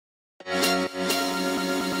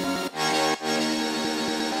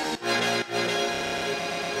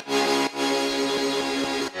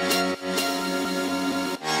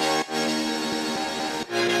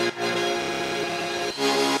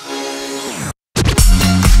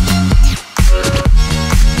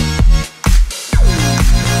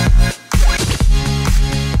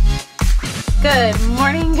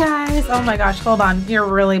Oh my gosh, hold on. You're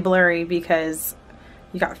really blurry because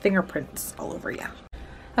you got fingerprints all over you.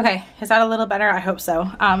 Okay, is that a little better? I hope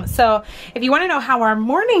so. So if you want to know how our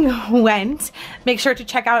morning went, make sure to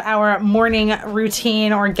check out our morning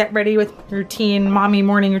routine or get ready with routine, mommy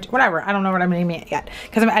morning routine, whatever. I don't know what I'm naming it yet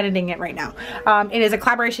because I'm editing it right now. It is a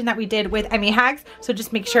collaboration that we did with Emmy Hags, so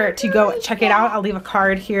just make sure to go check it out. I'll leave a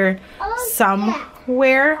card here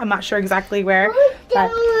somewhere. I'm not sure exactly where,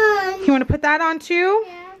 but you want to put that on too?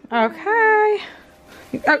 Okay.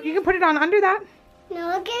 Oh, you can put it on under that. No,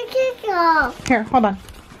 I can't go. Here, hold on.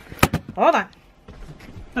 Hold on.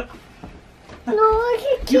 No, I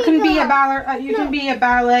can't. You can be a ballet. You can be a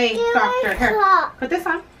ballet doctor. Here, put this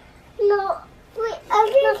on. No, wait.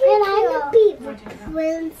 I want to be a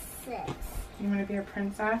princess. You want to be a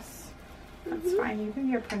princess? That's fine. You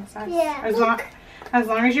can be a princess. Yeah. As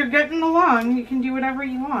long as you're getting along, you can do whatever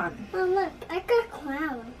you want. Oh look, I got a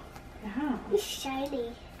crown. Yeah. It's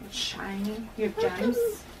shiny. It's shiny. You have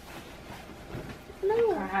gems. No.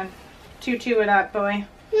 Go ahead. Tutu it up, boy.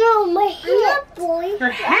 No, my head, boy. Your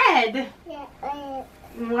head? Yeah.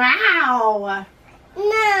 Wow.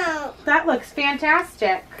 No. That looks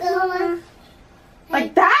fantastic. Go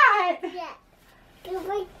like that? Yeah. Go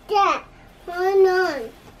like that. Hold on.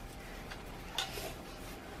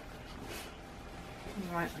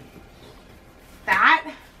 You want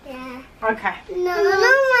that? Yeah. Okay. No,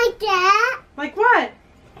 not like that. Like what?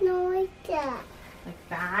 No, like that. Like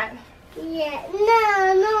that? Yeah.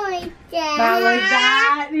 No, not like that. Not like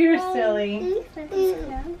that? You're silly.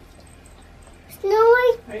 No,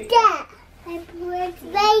 like that. I put like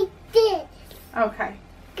this. Okay.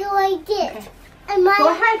 Go like this. Okay. And my,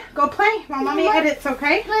 Go ahead. Go play while mommy edits,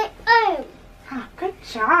 okay? my arm. Oh, good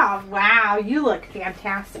job. Wow, you look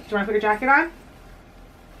fantastic. Do you want to put your jacket on?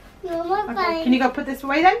 No, my Okay. body. Can you go put this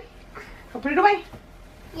away then? Go put it away.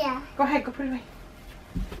 Yeah. Go ahead. Go put it away.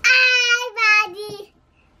 Hi, Daddy.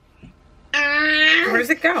 Where does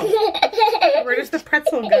it go? Where does the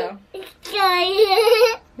pretzel go?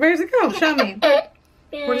 Where does it go? Show me.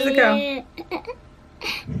 Where does it go?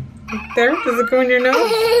 There? Does it go in your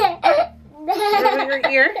nose? Over your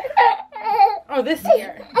ear? Oh, this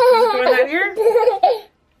ear. Does it go in that ear?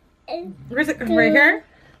 Where's it? Right here?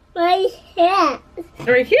 My hat.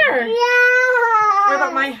 Right here? Yeah. What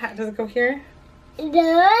about my hat? Does it go here?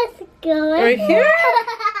 Let's go. Right here?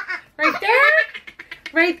 Right there?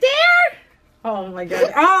 Right there? Oh my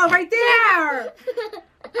god. Oh, right there!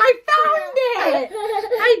 I found it!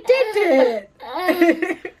 I did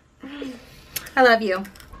it! I love you.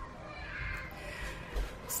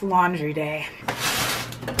 It's laundry day.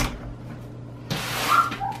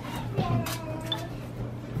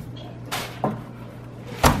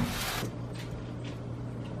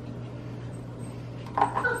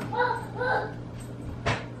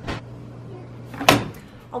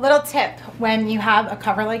 A little tip, when you have a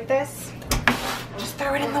cover like this, just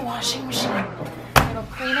throw it in the washing machine. It'll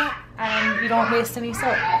clean it and you don't waste any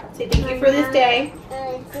soap. Say thank you for this day.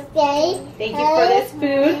 Today. Thank you for this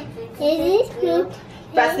food. This is food.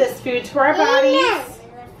 Bless this food to our bodies.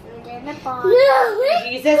 No,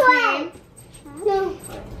 In Jesus' name. no.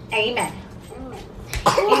 Amen.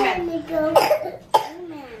 Amen.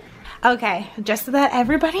 Amen. Okay, just so that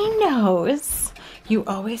everybody knows, you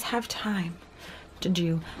always have time to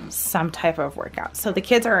do some type of workout. So the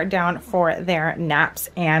kids are down for their naps,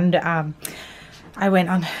 and I went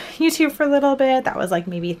on YouTube for a little bit. That was like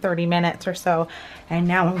maybe 30 minutes or so, and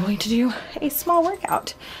now I'm going to do a small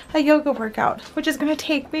workout, a yoga workout, which is going to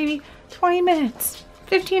take maybe 20 minutes,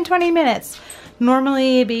 15-20 minutes.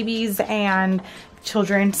 Normally babies and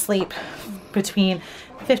children sleep between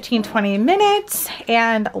 15-20 minutes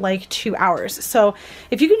and like 2 hours. So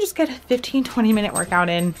if you can just get a 15-20 minute workout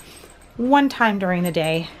in one time during the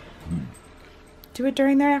day, do it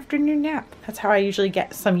during their afternoon nap. That's how I usually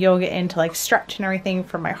get some yoga in to like stretch and everything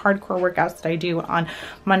for my hardcore workouts that I do on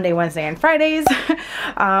Monday, Wednesday, and Fridays.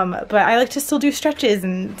 But I like to still do stretches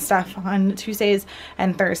and stuff on Tuesdays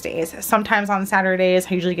and Thursdays. Sometimes on Saturdays.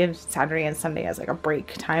 I usually give Saturday and Sunday as like a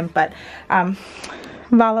break time. But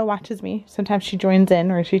Vala watches me. Sometimes she joins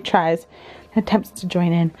in, or she tries, attempts to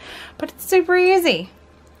join in. But it's super easy.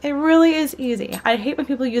 It really is easy. I hate when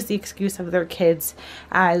people use the excuse of their kids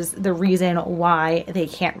as the reason why they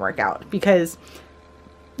can't work out, because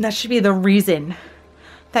that should be the reason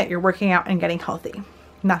that you're working out and getting healthy,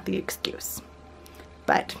 not the excuse.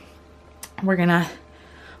 But we're gonna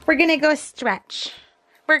go stretch.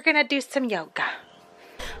 We're gonna do some yoga.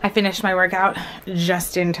 I finished my workout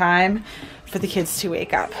just in time for the kids to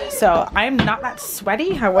wake up. So I'm not that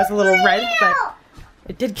sweaty. I was a little red, but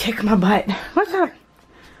it did kick my butt. What's up?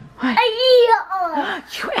 What? I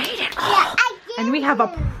You ate it all. Yeah, I And we have a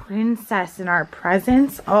princess in our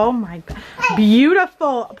presence. Oh my God.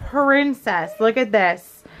 Beautiful princess. Look at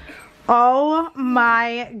this. Oh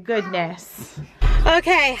my goodness.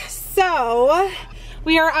 Okay, so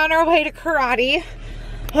we are on our way to karate.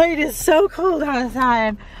 It is so cold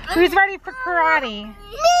outside. Who's ready for karate?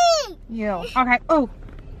 Me! You. Okay. Oh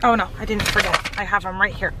no, I didn't forget. I have them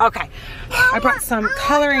right here. Okay. I brought some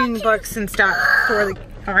coloring books and stuff for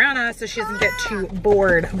Ariana so she doesn't get too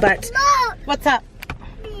bored. But what's up?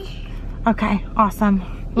 Okay,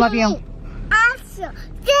 awesome. Love you. Awesome.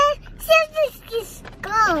 This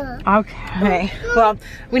go. Okay. Well,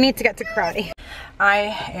 we need to get to karate. I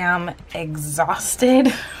am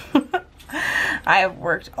exhausted. I have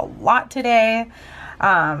worked a lot today.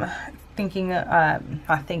 Not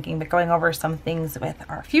thinking, but going over some things with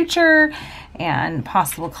our future and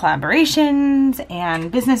possible collaborations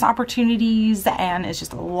and business opportunities, and it's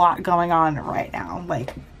just a lot going on right now,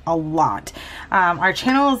 like a lot. Our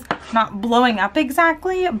channel's not blowing up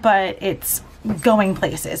exactly, but it's going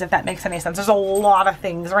places, if that makes any sense. There's a lot of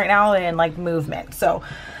things right now in like movement, so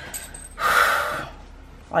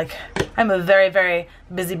like I'm a very, very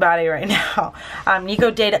busybody right now.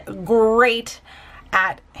 Nico did great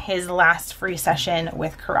at his last free session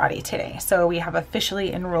with karate today, so we have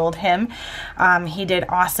officially enrolled him. He did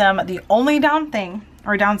awesome. The only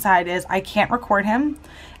downside is I can't record him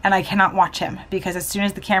and I cannot watch him, because as soon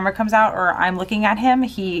as the camera comes out or I'm looking at him,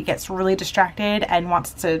 he gets really distracted and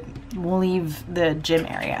wants to leave the gym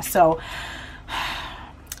area. So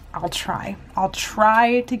I'll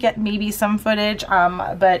try to get maybe some footage,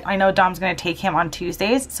 but I know Dom's gonna take him on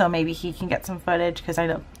Tuesdays, so maybe he can get some footage, because I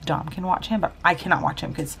know Dom can watch him, but I cannot watch him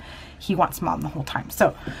because he wants mom the whole time.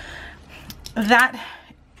 So that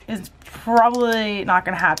is probably not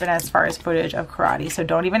gonna happen as far as footage of karate, so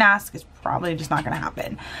don't even ask. It's probably just not gonna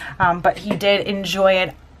happen. But he did enjoy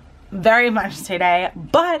it very much today.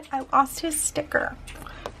 But I lost his sticker,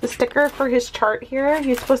 the sticker for his chart here.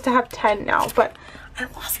 He's supposed to have 10 now, but I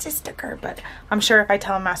lost his sticker. But I'm sure if I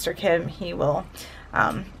tell Master Kim, he will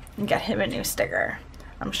get him a new sticker.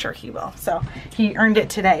 I'm sure he will. So he earned it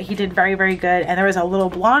today. He did very, very good. And there was a little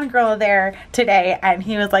blonde girl there today, and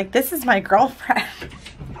he was like, "This is my girlfriend."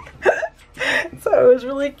 So it was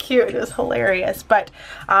really cute. It was hilarious. But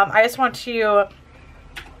I just want to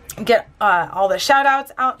get all the shout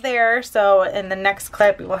outs out there. So in the next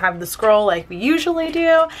clip, we will have the scroll like we usually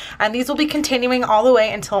do. And these will be continuing all the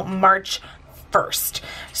way until March 1st.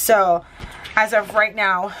 So as of right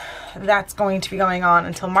now, that's going to be going on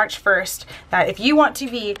until March 1st. That if you want to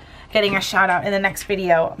be getting a shout out in the next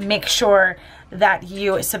video, make sure that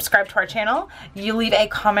you subscribe to our channel, you leave a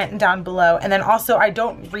comment down below, and then also I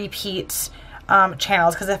don't repeat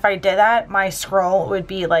channels, because if I did that, my scroll would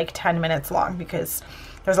be like 10 minutes long, because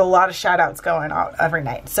there's a lot of shout outs going out every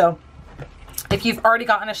night. So if you've already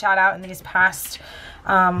gotten a shout out in these past,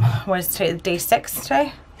 what is today, day 6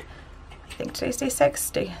 today? I think today's day 6,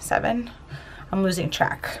 day 7. I'm losing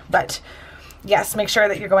track, but yes, make sure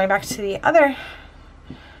that you're going back to the other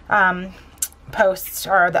posts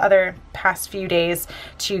or the other past few days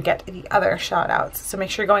to get the other shout outs. So make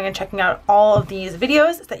sure you're going and checking out all of these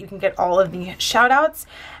videos so that you can get all of the shout outs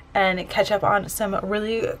and catch up on some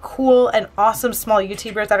really cool and awesome small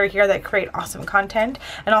YouTubers that are here that create awesome content.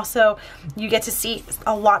 And also you get to see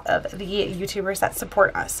a lot of the YouTubers that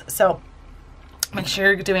support us. So make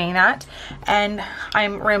sure you're doing that. And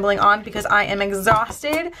I'm rambling on because I am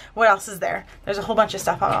exhausted. What else is there? There's a whole bunch of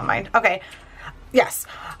stuff on my mind. Okay. Yes,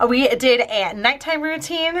 we did a nighttime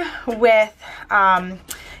routine with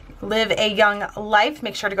Live a Young Life.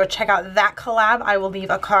 Make sure to go check out that collab. I will leave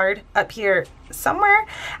a card up here somewhere.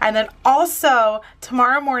 And then also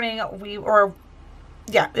tomorrow morning, it'll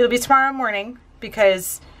be tomorrow morning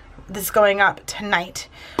because this is going up tonight.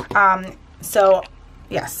 So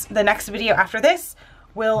yes, the next video after this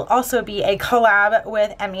will also be a collab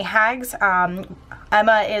with Emmy Hags.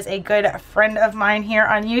 Emma is a good friend of mine here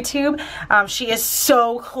on YouTube. She is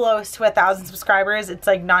so close to 1,000 subscribers. It's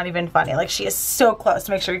like not even funny. Like, she is so close.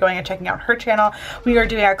 Make sure you're going and checking out her channel. We are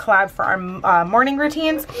doing a collab for our morning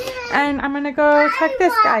routines, and I'm gonna go check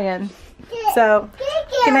this guy in. So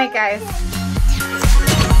good night, guys.